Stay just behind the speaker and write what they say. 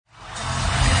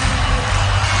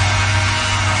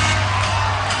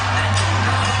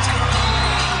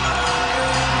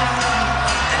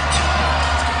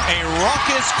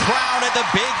raucous crowd at the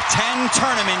Big Ten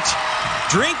Tournament.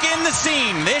 Drink in the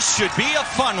scene. This should be a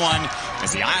fun one as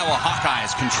the Iowa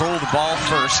Hawkeyes control the ball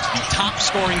first, the top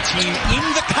scoring team in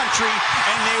the country,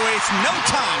 and they waste no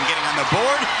time getting on the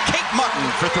board. Kate Martin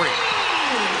for three.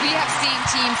 We have seen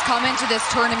teams come into this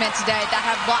tournament today that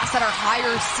have lost that are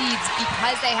higher seeds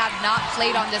because they have not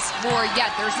played on this floor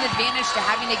yet. There's an advantage to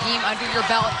having a game under your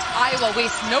belt. Iowa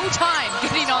wastes no time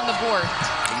getting on the board.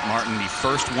 Kate Martin, the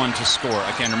first one to score.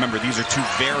 Again, remember, these are two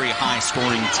very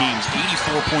high-scoring teams.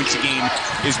 84 points a game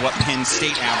is what Penn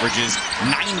State averages.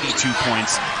 92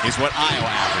 points is what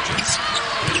Iowa averages.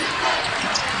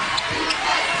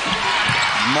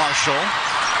 Marshall.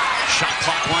 Shot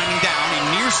clock winding down. A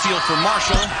near steal for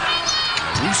Marshall.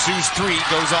 Rusu's three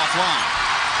goes offline.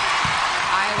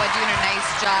 Iowa doing a nice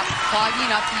job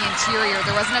clogging up the interior.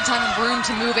 There wasn't a ton of room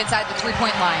to move inside the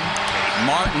three-point line.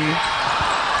 Martin.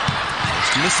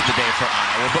 First miss of the day for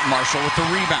Iowa, but Marshall with the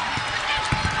rebound.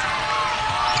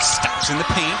 Stops in the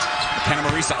paint. McKenna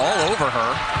Marisa all over her.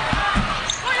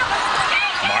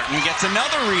 Martin gets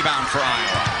another rebound for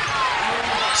Iowa.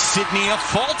 Sydney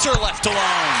Affolter left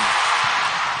alone.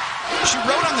 She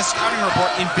wrote on the scouting report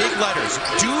in big letters,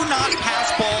 do not pass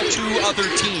ball to other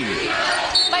team.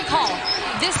 My call.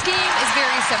 This game is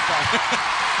very simple.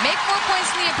 Make 4 points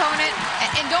to the opponent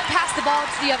and don't pass the ball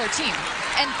to the other team.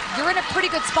 And you're in a pretty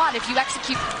good spot if you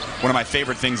execute. One of my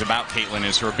favorite things about Caitlin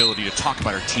is her ability to talk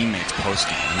about her teammates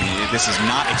post-game. I mean, this is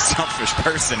not a selfish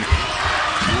person.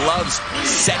 Loves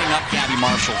setting up Gabbie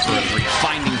Marshall for a three,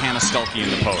 finding Hannah Stuelke in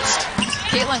the post.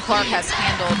 Caitlin Clark has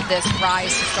handled this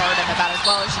rise to stardom about as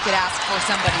well as you could ask for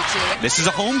somebody to. This is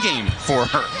a home game for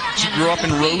her. She grew up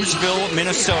in Roseville,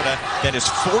 Minnesota. That is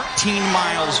 14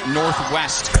 miles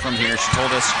northwest from here. She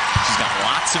told us she's got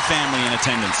lots of family in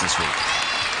attendance this week.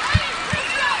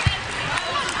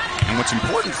 And what's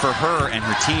important for her and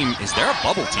her team is they're a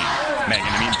bubble team, Megan.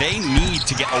 I mean, they need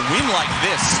to get a win like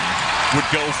this would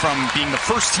go from being the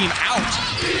first team out.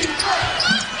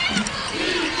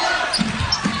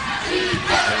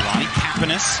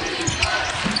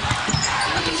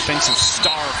 Defensive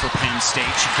star for Penn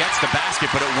State. She gets the basket,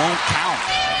 but it won't count.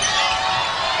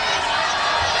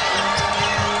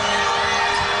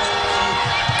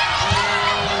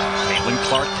 Caitlin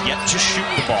Clark yet to shoot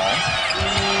the ball.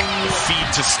 The feed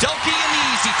to Stuelke and the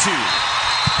easy two.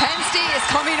 Penn State is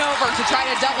coming over to try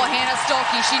to double Hannah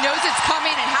Stuelke. She knows it's coming,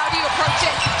 and how do you approach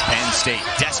it? Penn State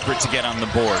desperate to get on the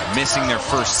board, missing their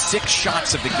first 6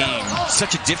 shots of the game.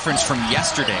 Such a difference from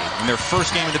yesterday. In their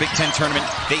first game of the Big Ten Tournament,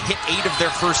 they hit 8 of their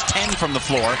first 10 from the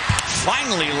floor.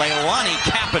 Finally, Leilani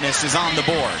Kapanis is on the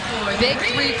board. Big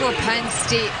three for Penn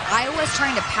State. Iowa's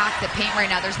trying to pack the paint right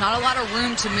now. There's not a lot of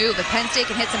room to move. If Penn State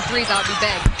can hit some threes, that would be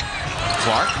big.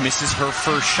 Clark misses her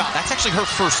first shot. That's actually her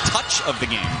first touch of the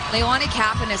game. Leilani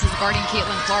Kapanis is guarding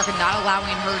Caitlin Clark and not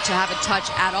allowing her to have a touch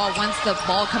at all. Once the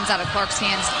ball comes out of Clark's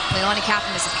hands, Leilani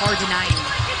Kapanis is hard denying.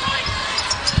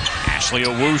 Ashley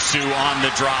Owusu on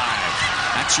the drive.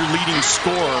 That's your leading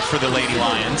scorer for the Lady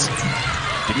Lions.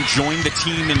 Didn't join the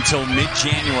team until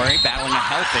mid-January, battling a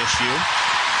health issue.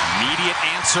 Immediate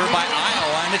answer by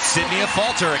Iowa, and it's Sydney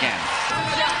Affolter again.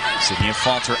 Sydney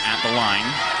Affolter at the line.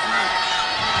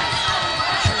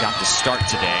 Got the start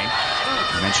today.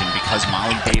 I mentioned because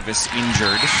Molly Davis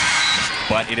injured,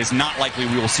 but it is not likely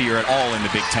we will see her at all in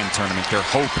the Big Ten Tournament. Their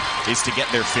hope is to get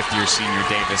their fifth-year senior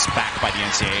Davis back by the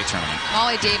NCAA tournament.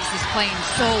 Molly Davis is playing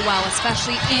so well,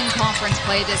 especially in conference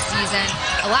play this season.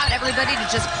 Allowed everybody to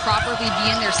just properly be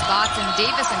in their spots, and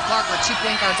Davis and Clark are 2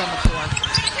 point guards on the floor.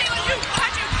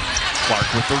 Clark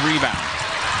with the rebound.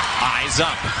 Eyes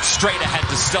up, straight ahead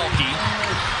to Stuelke.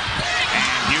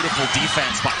 Beautiful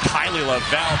defense by Kylie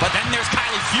Lavelle, but then there's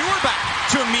Kylie Feuerbach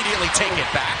to immediately take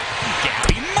it back.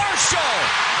 Gabbie Marshall!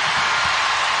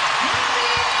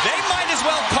 They might as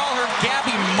well call her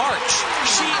Gabbie March.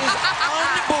 She is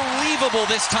unbelievable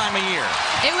this time of year.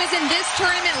 It was in this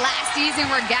tournament last season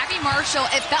where Gabbie Marshall,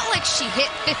 it felt like she hit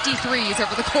 53s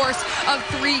over the course of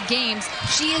 3 games.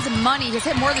 She is money. Has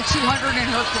hit more than 200 in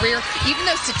her career. Even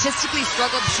though statistically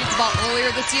struggled to shoot the ball earlier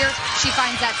this year, she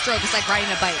finds that stroke. It's like riding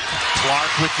a bike.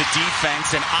 Clark with the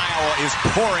defense, and Iowa is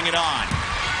pouring it on.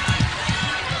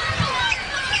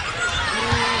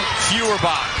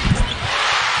 Feuerbach.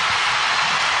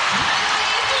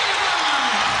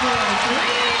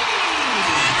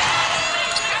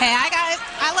 Hey,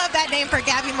 I love that name for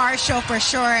Gabbie Marshall for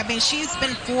sure. I mean, she's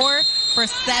been 4 for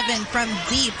 7 from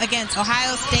deep against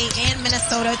Ohio State and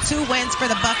Minnesota. 2 wins for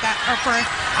the for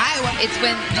Iowa. It's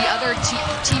when the other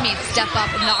teammates step up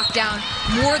and knock down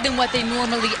more than what they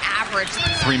normally average.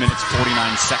 3 minutes, 49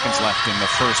 seconds left in the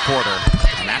first quarter,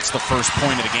 and that's the first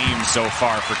point of the game so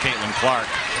far for Caitlin Clark.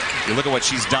 You look at what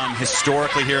she's done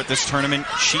historically here at this tournament.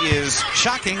 She is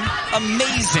shocking,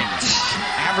 amazing.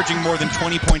 Averaging more than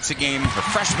 20 points a game her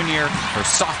freshman year, her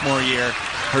sophomore year,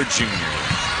 her junior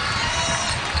year.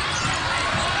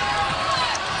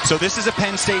 So this is a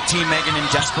Penn State team, Megan, in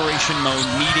desperation mode,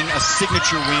 needing a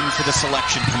signature win for the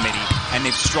selection committee, and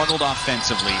they've struggled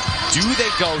offensively. Do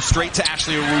they go straight to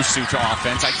Ashley Owusu to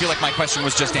offense? I feel like my question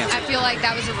was just answered. I feel like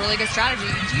that was a really good strategy.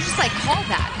 You just called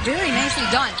that. Very nicely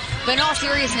done. But in all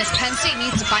seriousness, Penn State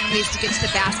needs to find ways to get to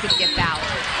the basket and get fouled.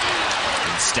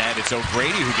 Instead, it's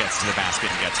O'Grady who gets to the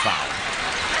basket and gets fouled.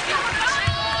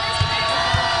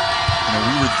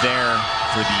 We were there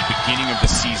for the beginning of the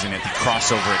season at the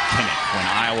crossover at Kinnick when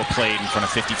Iowa played in front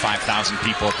of 55,000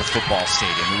 people at the football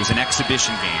stadium. It was an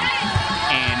exhibition game.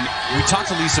 And we talked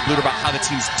to Lisa Bluter about how the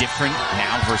team's different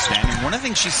now versus then. And one of the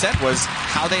things she said was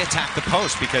how they attack the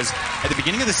post, because at the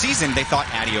beginning of the season, they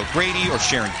thought Addie O'Grady or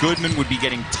Sharon Goodman would be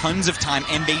getting tons of time,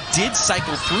 and they did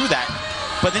cycle through that.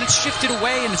 But then it's shifted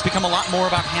away, and it's become a lot more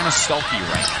about Hannah Stuelke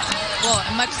right now. Well,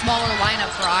 a much smaller lineup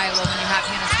for Iowa when you have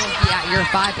Hannah Stuelke at year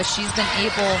 5, but she's been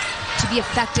able to be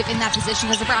effective in that position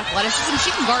because of her athleticism. She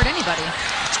can guard anybody.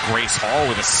 It's Grace Hall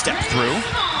with a step through.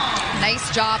 Nice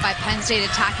job by Penn State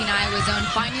attacking Iowa's zone,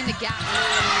 finding the gap.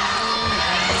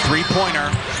 A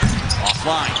three-pointer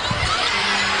offline.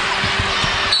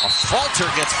 Affolter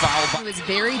gets fouled. It was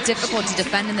very difficult to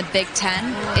defend in the Big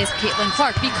Ten is Caitlin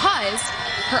Clark because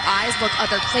her eyes look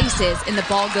other places and the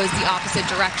ball goes the opposite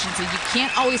direction, so you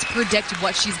can't always predict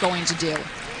what she's going to do.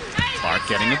 Clark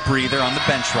getting a breather on the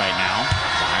bench right now.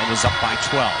 Iowa's up by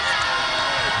 12.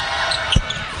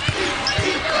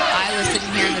 Iowa's sitting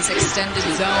here in this extended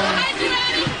zone.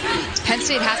 Penn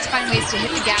State has to find ways to hit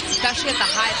the gaps, especially at the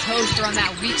high post or on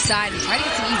that weak side, and try to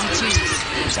get some easy twos.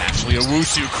 It's Ashley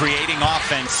Owusu creating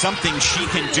offense, something she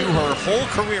can do her whole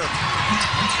career.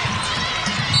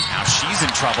 Now she's in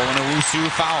trouble and Owusu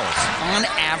fouls. On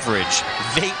average,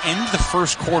 they end the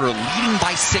first quarter leading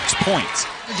by 6 points.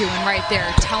 You're doing right there,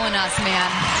 telling us, man.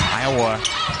 Iowa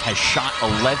has shot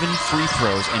 11 free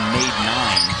throws and made 9.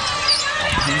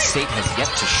 While Penn State has yet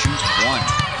to shoot 1.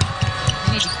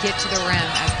 They need to get to the rim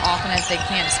as often as they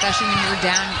can, especially when you're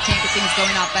down, you can't get things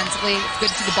going offensively. It's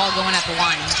good to see the ball going at the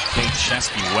line. Kate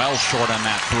Chesky well short on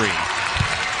that 3.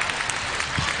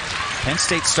 Penn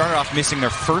State started off missing their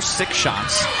first 6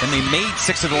 shots, then they made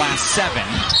 6 of the last 7.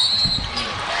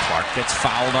 Clark gets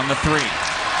fouled on the 3.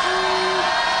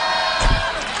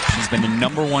 She's been the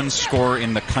 #1 scorer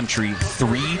in the country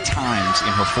 3 times in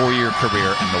her 4-year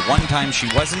career, and the one time she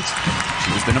wasn't,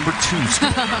 she was the #2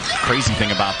 scorer. Crazy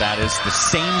thing about that is the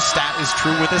same stat is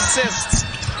true with assists.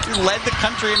 She led the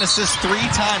country in assists 3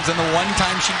 times, and the one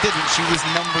time she didn't, she was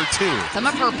 #2. Some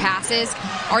of her passes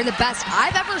are the best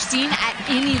I've ever seen at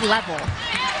any level,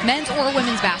 men's or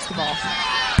women's basketball.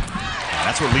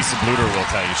 That's what Lisa Bluter will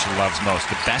tell you she loves most.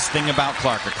 The best thing about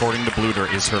Clark, according to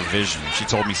Bluter, is her vision. She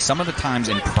told me some of the times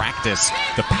in practice,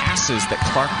 the passes that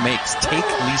Clark makes take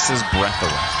Lisa's breath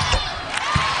away.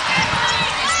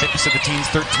 6 of the team's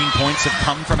 13 points have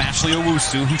come from Ashley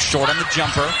Owusu, who's short on the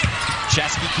jumper.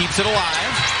 Chesky keeps it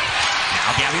alive.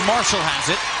 Now Gabbie Marshall has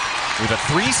it, with a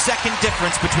 3-second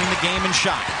difference between the game and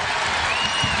shot.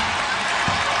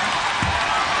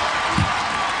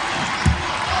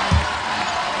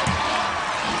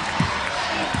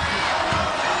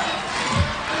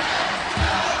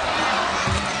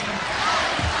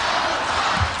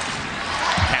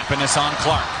 Happiness on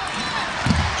Clark.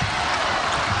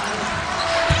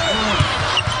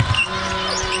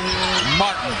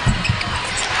 Martin.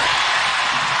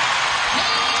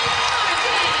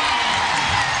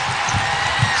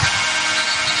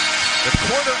 The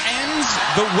quarter ends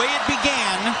the way it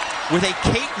began, with a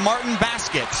Kate Martin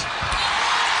basket.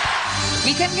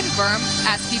 We can confirm,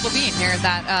 as people being here,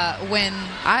 that when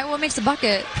Iowa makes a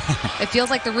bucket, it feels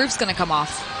like the roof's going to come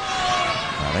off.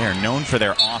 Well, they are known for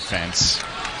their offense.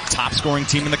 Top scoring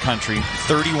team in the country,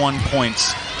 31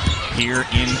 points here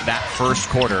in that first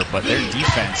quarter, but their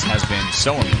defense has been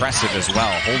so impressive as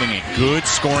well, holding a good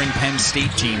scoring Penn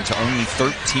State team to only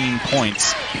 13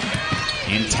 points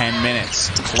in 10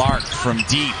 minutes. Clark from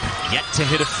deep, yet to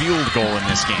hit a field goal in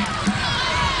this game.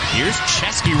 Here's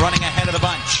Chesky running ahead of the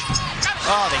bunch.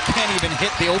 Oh, they can't even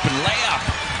hit the open layup.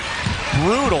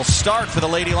 Brutal start for the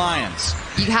Lady Lions.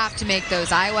 You have to make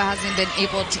those. Iowa hasn't been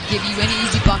able to give you any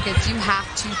easy buckets. You have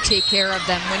to take care of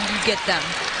them when you get them.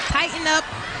 Tighten up,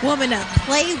 woman up,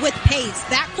 play with pace.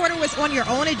 That quarter was on your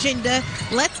own agenda.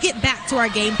 Let's get back to our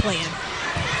game plan.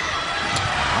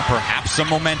 Well, perhaps some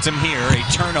momentum here. A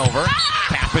turnover.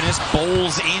 Pappas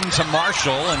bowls into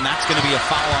Marshall, and that's going to be a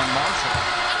foul on Marshall.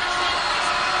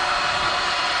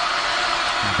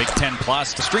 Big Ten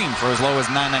Plus to stream for as low as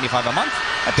 $9.95 a month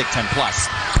at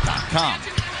BigTenPlus.com.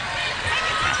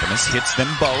 Happiness hits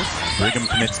them both. Brigham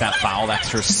commits that foul. That's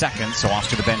her second, so off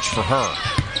to the bench for her.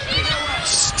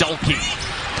 Stuelke.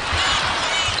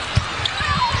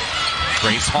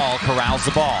 Grace Hall corrals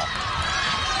the ball.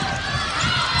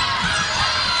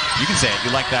 You can say it.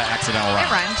 You like that accidental run. It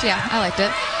rhymed, yeah. I liked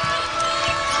it.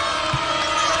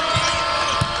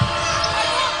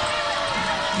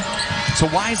 So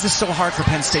why is this so hard for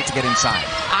Penn State to get inside?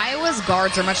 Iowa's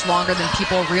guards are much longer than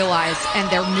people realize, and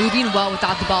they're moving well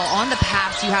without the ball. On the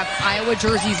pass, you have Iowa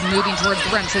jerseys moving towards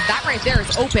the rim. So that right there is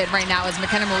open right now as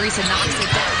McKenna Marisa knocks it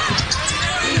down.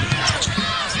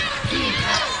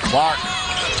 Clark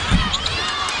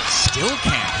still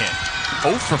can't hit.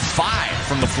 0 for 5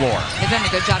 from the floor. They've done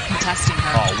a good job contesting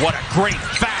her. Oh, what a great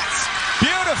pass.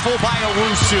 Beautiful by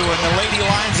Owusu, and the Lady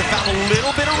Lions have found a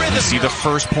little bit of rhythm. See the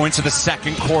first points of the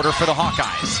second quarter for the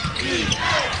Hawkeyes.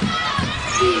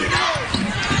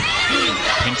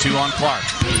 Pin 2 on Clark.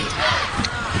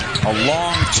 A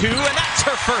long 2, and that's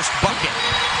her first bucket.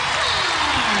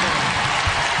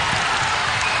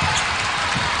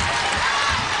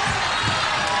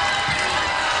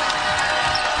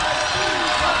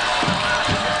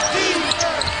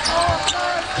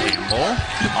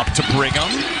 Up to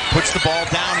Brigham, puts the ball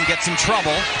down and gets in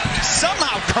trouble.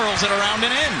 Somehow curls it around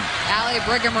and in. Allie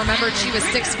Brigham remembered she was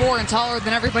 6'4" and taller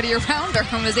than everybody around her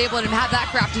and was able to have that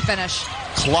crafty finish.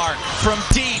 Clark from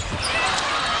deep.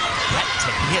 Yet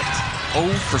to hit.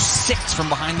 0 for 6 from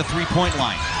behind the three-point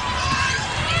line.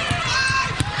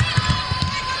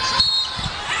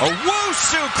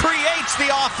 Owusu creates the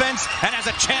offense and has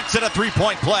a chance at a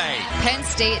three-point play. Penn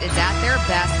State is at their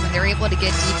best when they're able to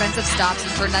get defensive stops and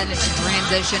turn that into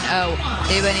transition.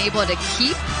 They've been able to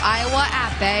keep Iowa at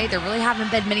bay. There really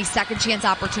haven't been many second-chance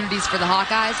opportunities for the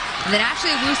Hawkeyes. And then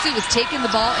actually Owusu was taking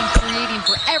the ball and creating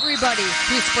for everybody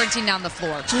who's sprinting down the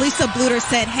floor. Lisa Bluter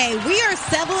said, hey, we are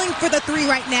settling for the 3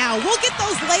 right now. We'll get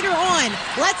those later on.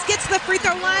 Let's get to the free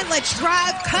throw line. Let's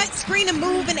drive, cut, screen, and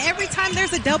move. And every time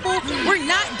there's a double, we're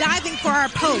not diving for our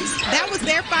post. That was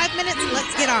their 5 minutes.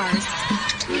 Let's get ours.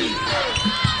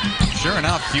 Sure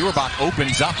enough, Feuerbach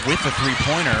opens up with a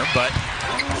three-pointer, but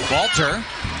Affolter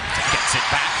gets it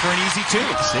back for an easy 2.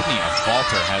 Sydney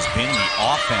Affolter has been the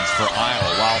offense for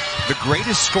Iowa. While the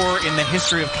greatest scorer in the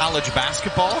history of college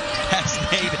basketball has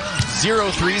made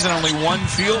 0 threes and only 1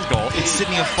 field goal, it's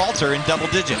Sydney Affolter in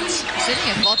double digits.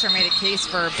 Sydney Affolter made a case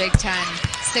for Big Ten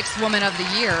 6th Woman of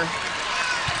the Year.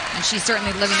 And she's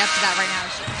certainly living up to that right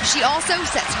now. She also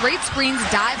sets great screens,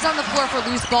 dives on the floor for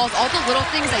loose balls, all the little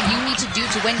things that you need to do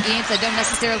to win games that don't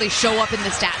necessarily show up in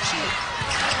the stat sheet.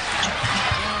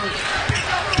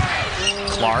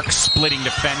 Clark splitting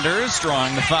defenders,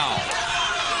 drawing the foul.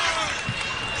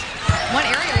 One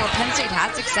area where Penn State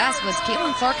had success was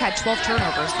Caitlin Clark had 12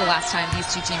 turnovers the last time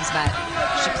these two teams met.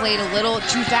 She played a little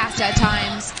too fast at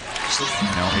times. You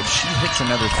know, if she hits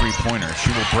another three-pointer,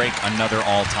 she will break another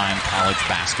all-time college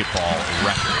basketball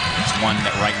record. It's one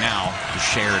that right now is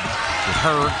shared with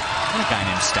her and a guy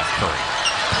named Steph Curry.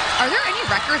 Are there any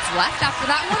records left after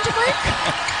that one to break?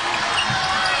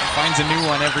 Finds a new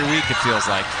one every week, it feels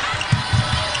like.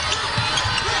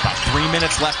 About 3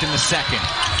 minutes left in the second.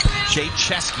 Jay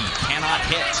Chesky cannot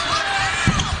hit.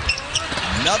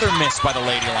 Another miss by the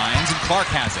Lady Lions, and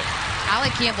Clark has it.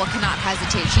 Allie Campbell cannot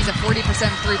hesitate. She's a 40%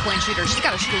 three-point shooter. She's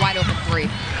got to shoot a wide-open 3.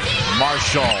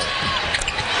 Marshall.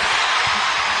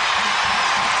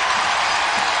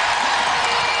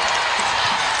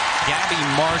 Gabbie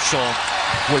Marshall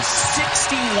was 61%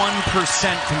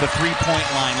 from the three-point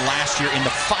line last year in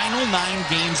the final 9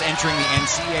 games entering the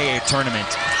NCAA tournament.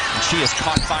 And she has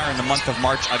caught fire in the month of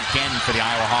March again for the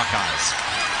Iowa Hawkeyes.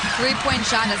 Three-point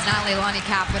shot is not Leilani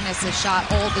Kaplan's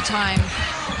shot all the time.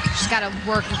 She's got to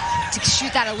work to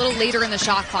shoot that a little later in the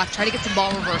shot clock. Try to get some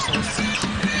ball reversals.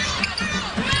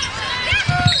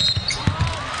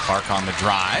 Clark on the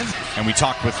drive, and we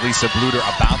talked with Lisa Bluter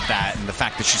about that and the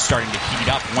fact that she's starting to heat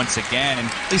up once again.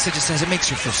 And Lisa just says it makes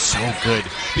her feel so good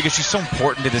because she's so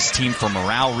important to this team for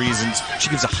morale reasons. She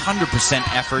gives 100%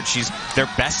 effort. She's their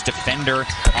best defender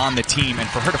on the team, and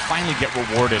for her to finally get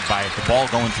rewarded by the ball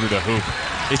going through the hoop,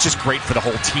 it's just great for the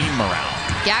whole team morale.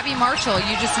 Gabbie Marshall,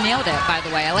 you just nailed it, by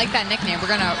the way. I like that nickname. We're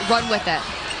going to run with it.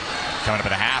 Coming up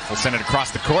at a half, we'll send it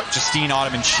across the court. Justine,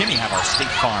 Autumn, and Shimmy have our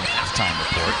State Farm halftime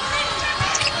report.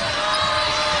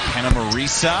 Penna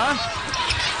Marisa.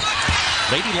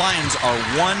 Lady Lions are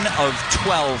 1 of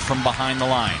 12 from behind the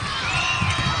line.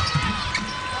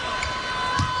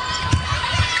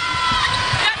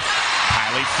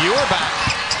 Kylie Feuerbach.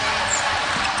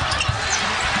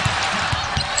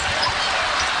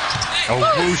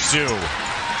 Owusu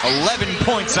 11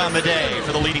 points on the day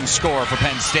for the leading scorer for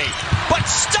Penn State. But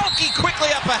Stokey quickly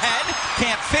up ahead.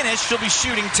 Can't finish. She'll be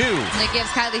shooting 2. And it gives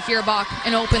Kylie Feuerbach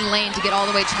an open lane to get all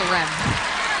the way to the rim.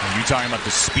 And you talking about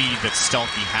the speed that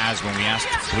Stokey has. When we asked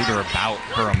Affolter about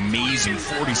her amazing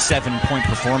 47-point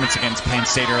performance against Penn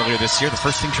State earlier this year, the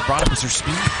first thing she brought up was her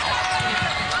speed.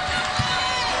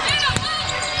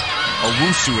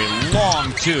 Owusu, a long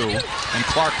 2, and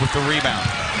Clark with the rebound.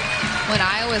 When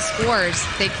Iowa scores,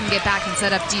 they can get back and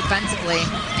set up defensively.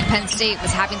 And Penn State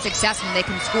was having success when they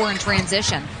can score in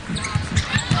transition.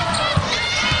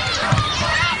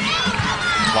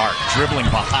 Clark dribbling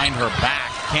behind her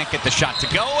back. Can't get the shot to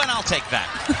go, and I'll take that.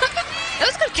 That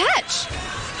was a good catch.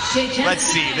 Let's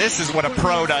see. This is what a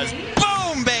pro does.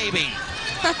 Boom, baby!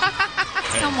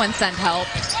 Someone send help.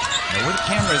 Know where the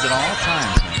camera is at all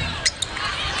times, man.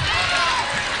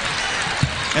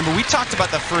 Remember, we talked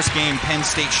about the first game. Penn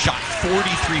State shot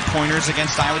 43 pointers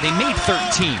against Iowa. They made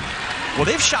 13. Well,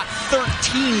 they've shot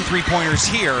 13 3-pointers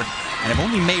here and have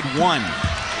only made 1.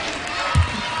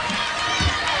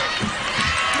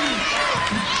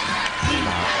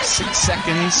 6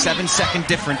 seconds, 7-second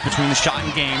difference between the shot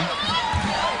and game.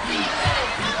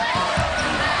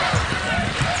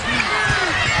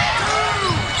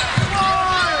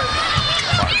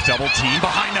 Clark double team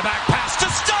behind the back pass to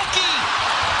Stokey.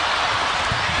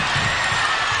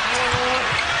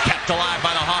 Kept alive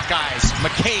by the Hawkeyes.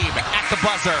 McCabe at the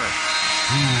buzzer.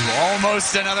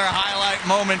 Almost another highlight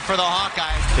moment for the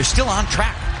Hawkeyes. They're still on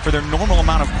track for their normal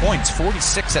amount of points,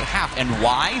 46 at half. And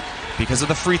why? Because of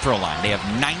the free throw line. They have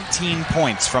 19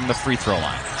 points from the free throw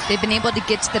line. They've been able to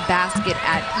get to the basket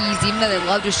at ease. Even though they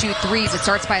love to shoot threes, it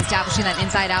starts by establishing that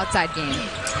inside-outside game.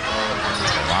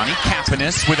 Lonnie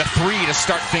Kapanis with a 3 to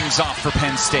start things off for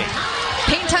Penn State.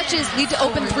 Paint touches lead to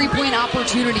open three-point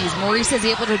opportunities. Maurice is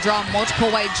able to draw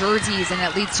multiple white jerseys, and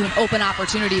that leads to an open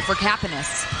opportunity for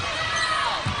Kapanis.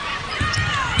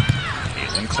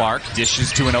 Clark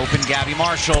dishes to an open Gabbie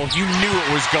Marshall. You knew it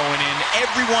was going in.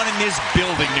 Everyone in this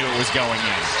building knew it was going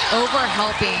in.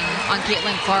 Overhelping on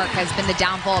Caitlin Clark has been the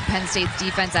downfall of Penn State's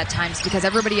defense at times because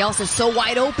everybody else is so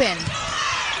wide open.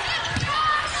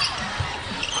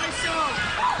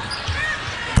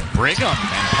 Brigham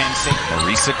and Penn State.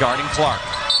 Marisa guarding Clark.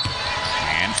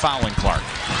 And fouling Clark.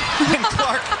 And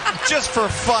Clark, just for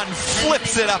fun,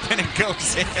 flips it up and it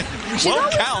goes in.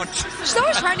 Won't count. She's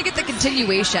always trying to get the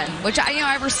continuation, which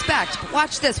I respect. But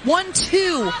watch this.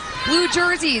 1-2. Blue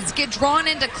jerseys get drawn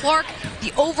into Clark. The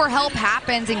overhelp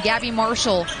happens, and Gabbie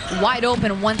Marshall wide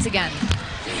open once again.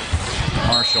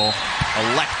 Marshall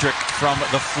electric from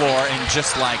the floor, and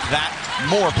just like that,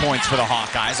 more points for the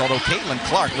Hawkeyes, although Caitlin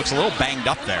Clark looks a little banged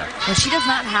up there. When she does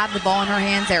not have the ball in her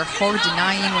hands, they're hard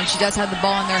denying. When she does have the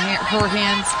ball in her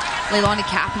hands, Leilani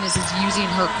Kapanis is using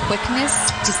her quickness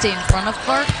to stay in front of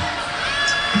Clark.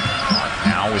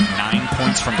 Now with 9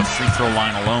 points from the free throw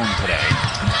line alone today.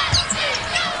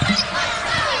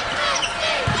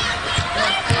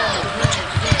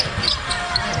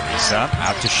 Lisa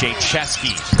out to Shea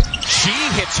Chesky. She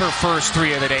hits her first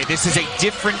 3 of the day. This is a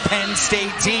different Penn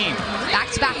State team.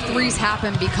 Back-to-back threes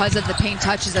happen because of the paint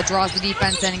touches that draws the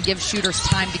defense in and gives shooters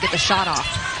time to get the shot off.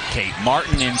 Kate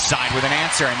Martin inside with an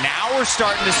answer, and now we're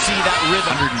starting to see that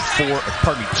rhythm.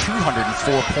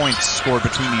 204 points scored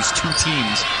between these two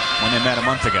teams when they met a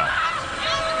month ago.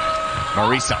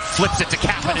 Marisa flips it to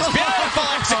Kapanis. Beautiful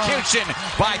execution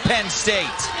by Penn State.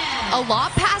 A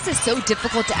lob pass is so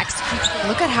difficult to execute.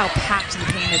 Look at how packed the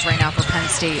paint is right now for Penn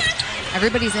State.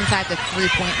 Everybody's inside the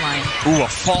three-point line. Ooh,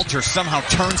 Affolter somehow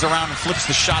turns around and flips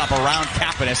the shot up around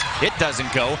Kapanis. It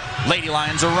doesn't go. Lady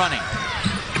Lions are running.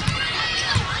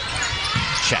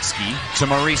 Chesky to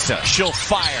Marisa. She'll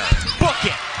fire. Book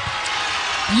it.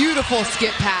 Beautiful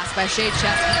skip pass by Shea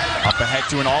Chesky. Up ahead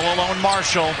to an all-alone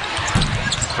Marshall.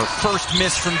 Her first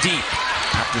miss from deep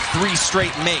after 3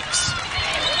 straight makes.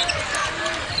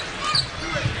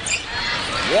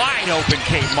 Wide open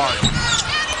Kate Martin.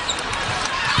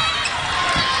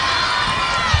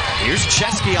 Here's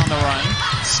Chesky on the run.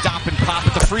 Stop and pop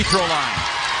at the free throw line.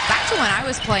 Back to when I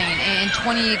was playing in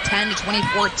 2010 to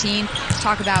 2014.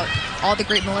 Talk about all the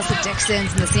great Melissa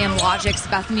Dixons and the Sam Logics,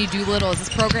 Bethany Doolittles. This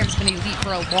program's been elite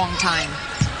for a long time.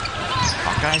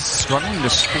 Hawkeyes struggling to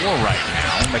score right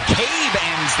now. McCabe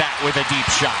ends that with a deep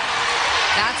shot.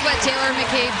 That's what Taylor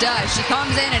McCabe does. She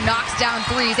comes in and knocks down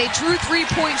threes. A true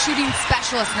three-point shooting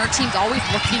specialist, and her team's always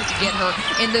looking to get her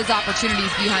in those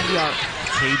opportunities behind the arc.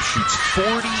 McCabe shoots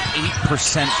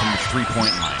 48% from the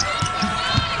three-point line.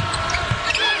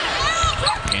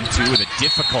 Into with a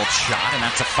difficult shot, and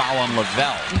that's a foul on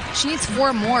Lavelle. She needs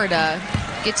 4 more to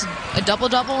get to a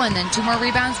double-double and then 2 more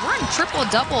rebounds. We're in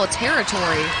triple-double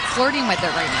territory, flirting with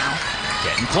it right now.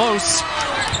 Getting close.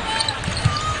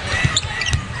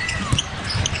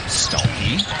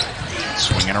 Stuelke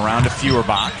swinging around to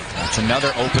Feuerbach. That's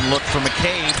another open look for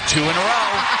McCabe. 2 in a row.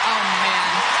 Oh,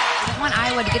 man. They want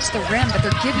Iowa to get to the rim, but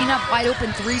they're giving up wide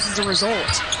open threes as a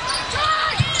result.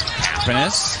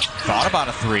 Kapanis thought about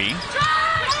a 3.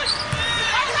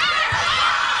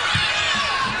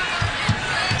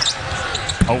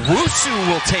 Owusu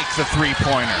will take the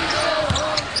 3-pointer.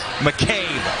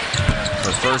 McCabe,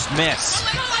 her first miss.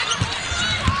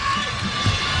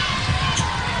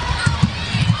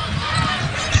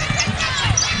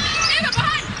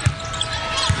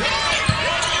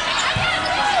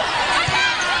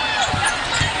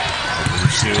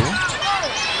 Owusu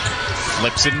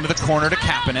flips it into the corner to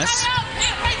Kapanis.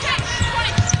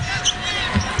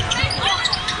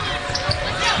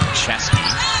 Chesky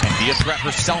can be a threat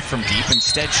herself from deep.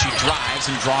 Instead, she drives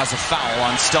and draws a foul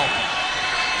on Stuelke.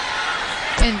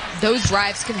 And those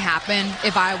drives can happen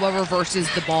if Iowa reverses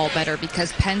the ball better,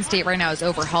 because Penn State right now is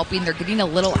over-helping. They're getting a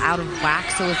little out of whack,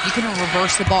 so if you can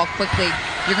reverse the ball quickly,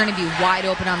 you're going to be wide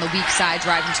open on the weak side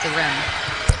driving to the rim.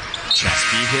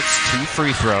 Chesky hits 2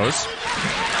 free throws.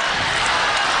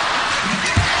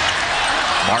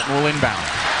 Martin will inbound.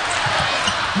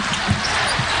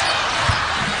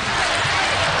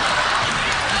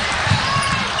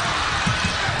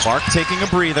 Clark taking a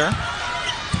breather.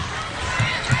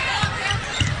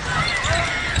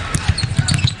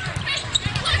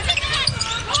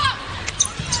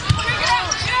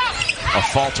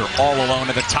 Affolter all alone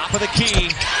at the top of the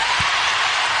key.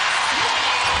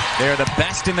 They're the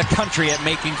best in the country at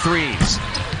making threes.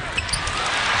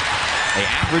 They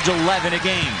average 11 a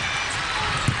game.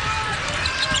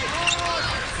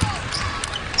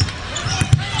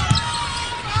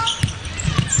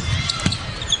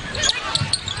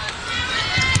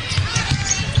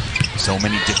 So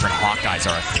many different Hawkeyes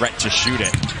are a threat to shoot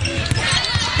it.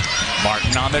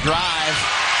 Martin on the drive.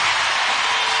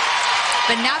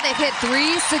 But now they've hit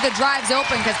threes, so the drive's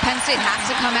open because Penn State has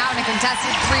to come out and contest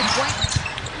it 3 points.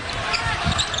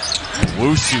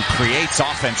 Owusu creates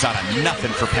offense out of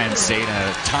nothing for Penn State at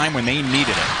a time when they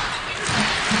needed it.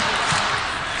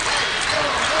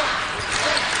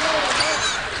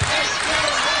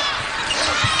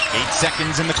 Eight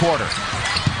seconds in the quarter.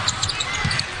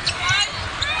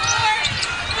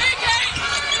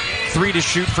 Three to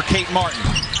shoot for Kate Martin.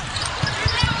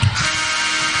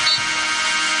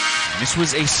 This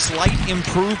was a slight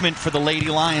improvement for the Lady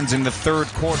Lions in the third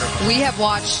quarter. We have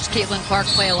watched Caitlin Clark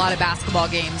play a lot of basketball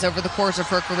games over the course of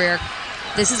her career.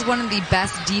 This is one of the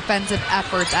best defensive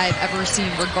efforts I've ever seen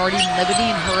regarding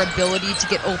limiting her ability to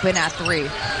get open at 3.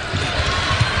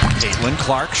 Caitlin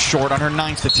Clark short on her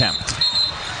 9th attempt.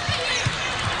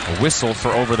 A whistle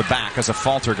for over the back as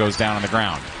Affolter goes down on the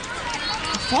ground.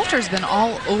 Affolter's been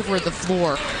all over the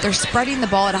floor. They're spreading the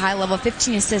ball at a high level,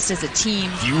 15 assists as a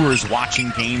team. Viewers watching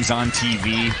games on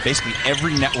TV, basically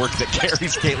every network that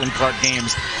carries Caitlin Clark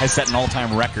games has set an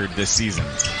all-time record this season.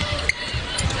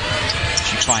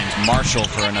 She finds Marshall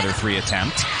for another 3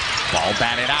 attempt. Ball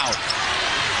batted out.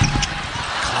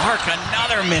 Clark,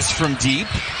 another miss from deep,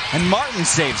 and Martin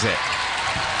saves it.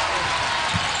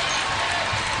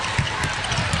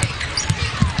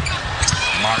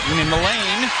 Martin in the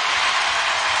lane.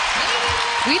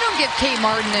 We don't give Kate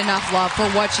Martin enough love for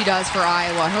what she does for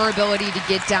Iowa. Her ability to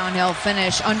get downhill,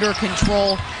 finish, under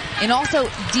control, and also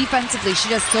defensively, she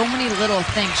does so many little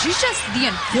things. She's just the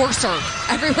enforcer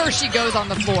everywhere she goes on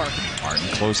the floor. Martin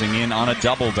closing in on a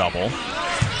double-double.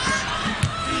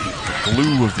 The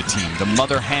glue of the team, the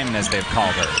mother hen as they've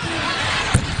called her.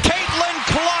 Caitlin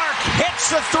Clark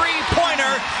hits a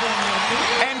 3-pointer,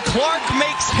 and Clark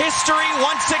makes history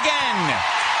once again.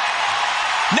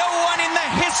 No one in the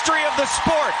history of the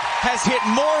sport has hit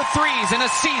more threes in a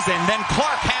season than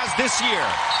Clark has this year.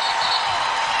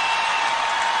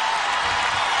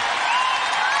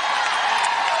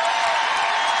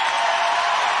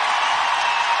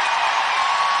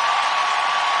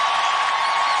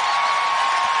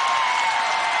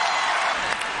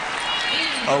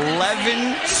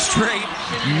 "11 straight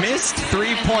missed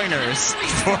 3-pointers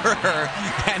for her,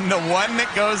 and the one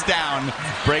that goes down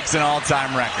breaks an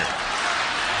all-time record.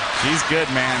 She's good,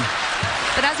 man.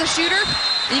 But as a shooter,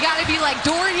 you got to be like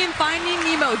Dory in Finding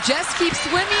Nemo. Just keep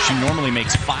swimming. She normally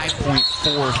makes 5.4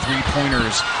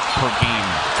 3-pointers per game.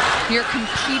 You're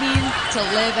competing to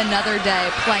live another day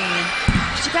playing.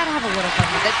 But you got to have a little fun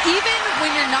with it. Even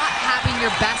when you're not having your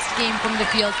best game from the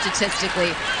field statistically,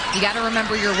 you got to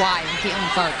remember your why. And Caitlin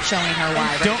Clark showing her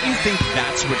why. Don't you think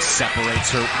that's what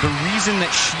separates her? The reason that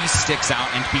she sticks out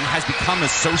and has become a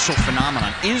social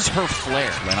phenomenon is her flair.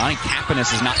 Lenani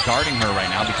Kapanis is not guarding her right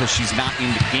now because she's not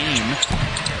in the game.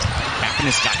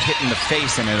 Capinus got hit in the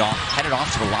face and headed off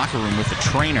to the locker room with the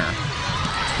trainer.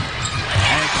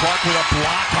 And Clark with a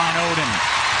block on Odin.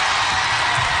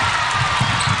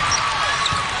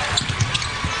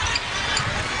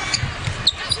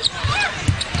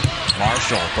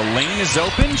 Marshall, the lane is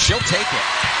open, she'll take it.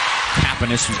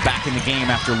 Capinus, who's back in the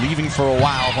game after leaving for a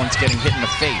while once getting hit in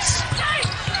the face.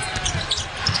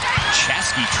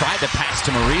 Chesky tried to pass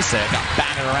to Marisa, got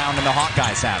batted around and the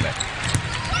Hawkeyes have it.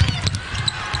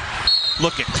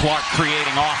 Look at Clark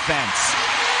creating offense.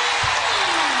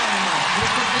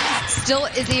 Still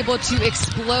is able to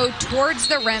explode towards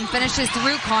the rim, finishes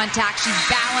through contact. She's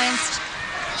balanced,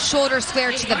 shoulder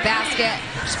square to the basket.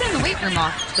 She's been in the weight room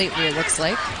off lately, it looks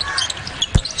like.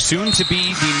 Soon to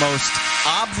be the most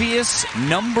obvious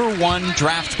 #1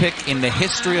 draft pick in the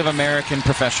history of American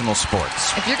professional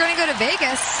sports. If you're going to go to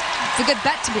Vegas, it's a good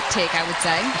bet to take, I would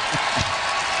say.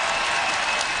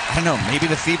 I don't know, maybe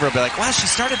the Fever will be like, well, she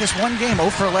started this one game 0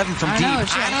 for 11 from deep.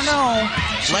 I don't know.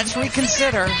 Let's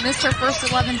reconsider. Missed her first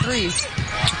 11 threes.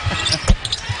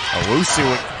 Owusu,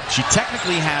 she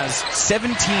technically has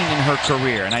 17 in her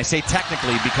career, and I say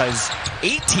technically because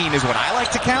 18 is what I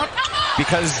like to count,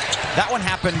 because that one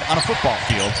happened on a football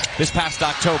field this past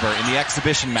October in the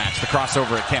exhibition match, the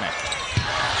crossover at Kinnick.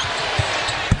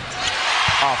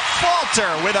 Affolter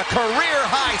with a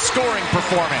career-high scoring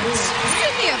performance.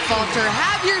 Sydney Affolter,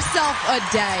 have yourself a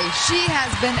day. She has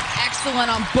been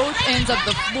excellent on both ends of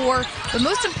the floor, but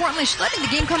most importantly, she's letting the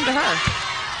game come to her.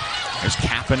 There's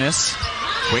Capinus.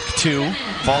 Quick two.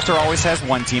 Affolter always has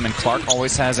one team and Clark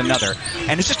always has another.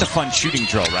 And it's just a fun shooting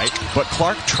drill, right? But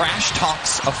Clark trash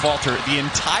talks Affolter the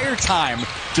entire time.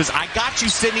 Just, I got you,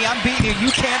 Sydney. I'm beating you. You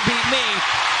can't beat me.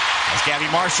 As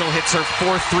Gabbie Marshall hits her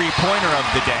 4th three-pointer of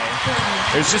the day.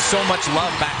 There's just so much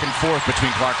love back and forth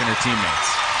between Clark and her teammates.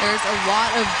 There's a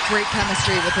lot of great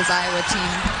chemistry with this Iowa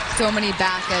team. So many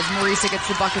back as Marisa gets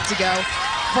the bucket to go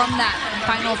from that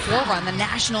Final Four run, the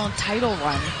national title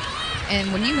run.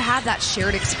 And when you have that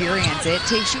shared experience, it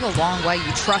takes you a long way.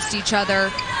 You trust each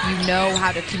other. You know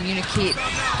how to communicate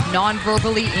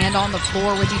non-verbally and on the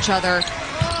floor with each other.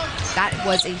 That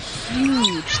was a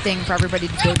huge thing for everybody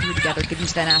to go through together, getting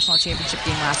to that national championship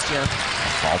game last year.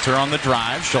 Affolter on the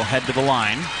drive. She'll head to the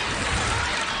line.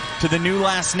 To the new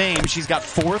last name, she's got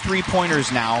 4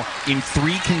 three-pointers now in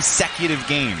 3 consecutive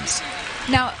games.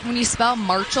 Now, when you spell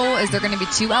Marshall, is there going to be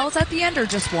 2 L's at the end or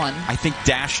just one? I think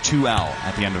 -2L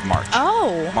at the end of March.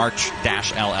 Oh.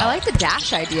 March-LL. I like the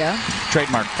dash idea.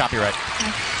 Trademark, copyright.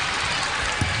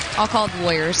 I'll call the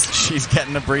lawyers. She's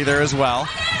getting a breather as well.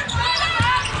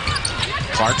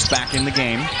 Clark's back in the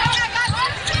game.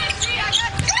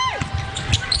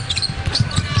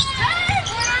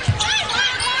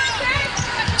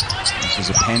 This was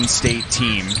a Penn State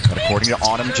team that, according to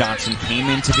Autumn Johnson, came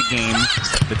into the game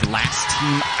the last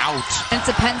team out. It's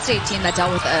a Penn State team that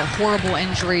dealt with a horrible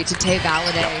injury to Tay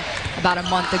Valladay about a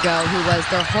month ago, who was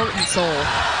their heart and soul.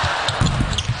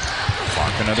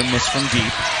 Clark, another miss from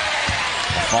deep.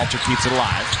 Affolter keeps it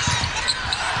alive.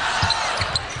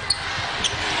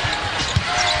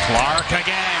 Clark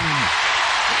again.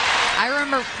 I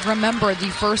remember the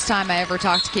first time I ever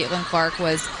talked to Caitlin Clark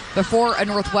was before a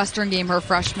Northwestern game her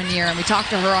freshman year, and we talked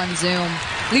to her on Zoom,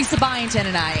 Lisa Byington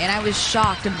and I was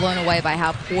shocked and blown away by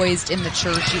how poised and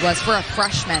mature she was for a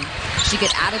freshman. She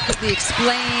could adequately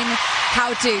explain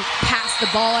how to pass the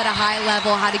ball at a high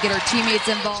level, how to get her teammates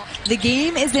involved. The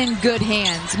game is in good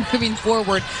hands moving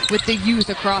forward with the youth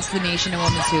across the nation in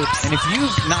women's hoops. And if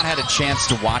you've not had a chance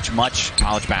to watch much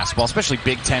college basketball, especially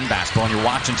Big Ten basketball, and you're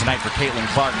watching tonight for Caitlin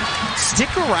Clark,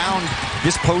 stick around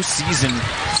this postseason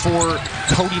for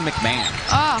Cody McMahon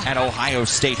at Ohio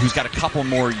State, who's got a couple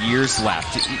more years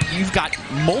left. You've got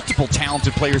multiple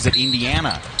talented players at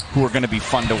Indiana who are going to be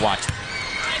fun to watch.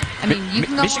 I mean, you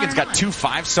can go Michigan's got 2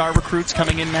 5-star recruits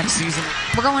coming in next season.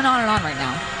 We're going on and on right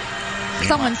now.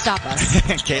 Someone stop us.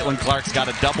 Caitlin Clark's got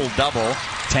a double-double.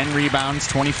 10 rebounds,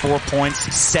 24 points,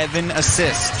 7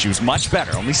 assists. She was much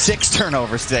better. Only 6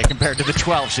 turnovers today compared to the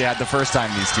 12 she had the first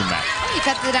time these two met. You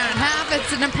cut it down in half.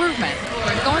 It's an improvement.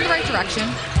 We're going the right direction.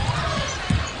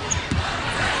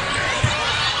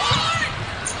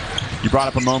 You brought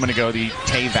up a moment ago the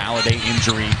Tay Valladay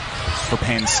injury for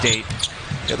Penn State.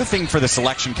 The other thing for the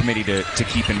selection committee to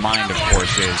keep in mind, of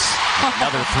course, is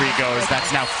another 3 goes.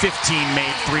 That's now 15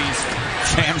 made threes.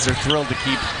 Fans are thrilled to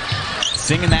keep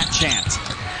singing that chant.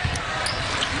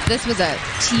 This was a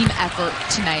team effort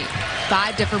tonight.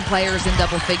 5 different players in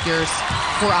double figures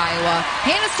for Iowa.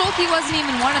 Hannah Stolke wasn't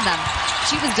even one of them.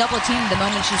 She was double teamed the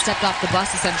moment she stepped off the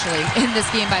bus, essentially, in this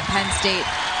game by Penn State.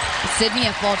 Sydney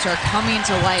Affolter coming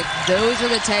to life. Those are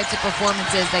the types of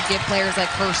performances that give players like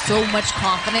her so much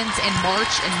confidence in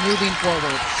March and moving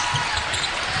forward.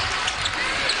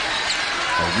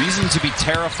 A reason to be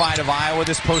terrified of Iowa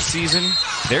this postseason,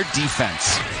 their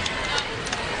defense.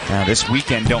 Now this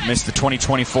weekend, don't miss the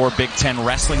 2024 Big Ten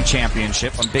Wrestling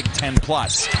Championship on Big Ten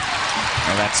Plus.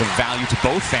 Now that's of value to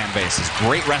both fan bases.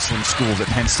 Great wrestling schools at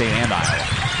Penn State and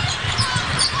Iowa.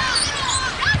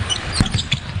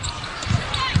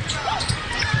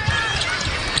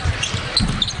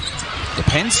 The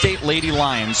Penn State Lady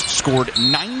Lions scored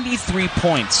 93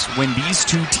 points when these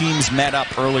two teams met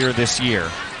up earlier this year.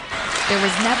 There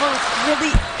was never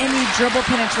really any dribble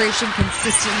penetration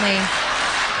consistently.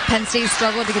 Penn State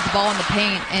struggled to get the ball in the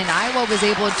paint, and Iowa was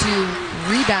able to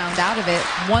rebound out of it,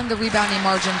 won the rebounding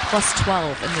margin plus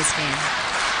 12 in this game.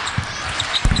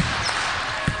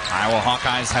 Iowa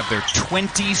Hawkeyes have their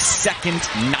 22nd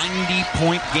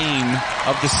 90-point game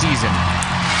of the season.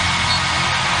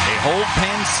 They hold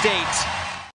Penn State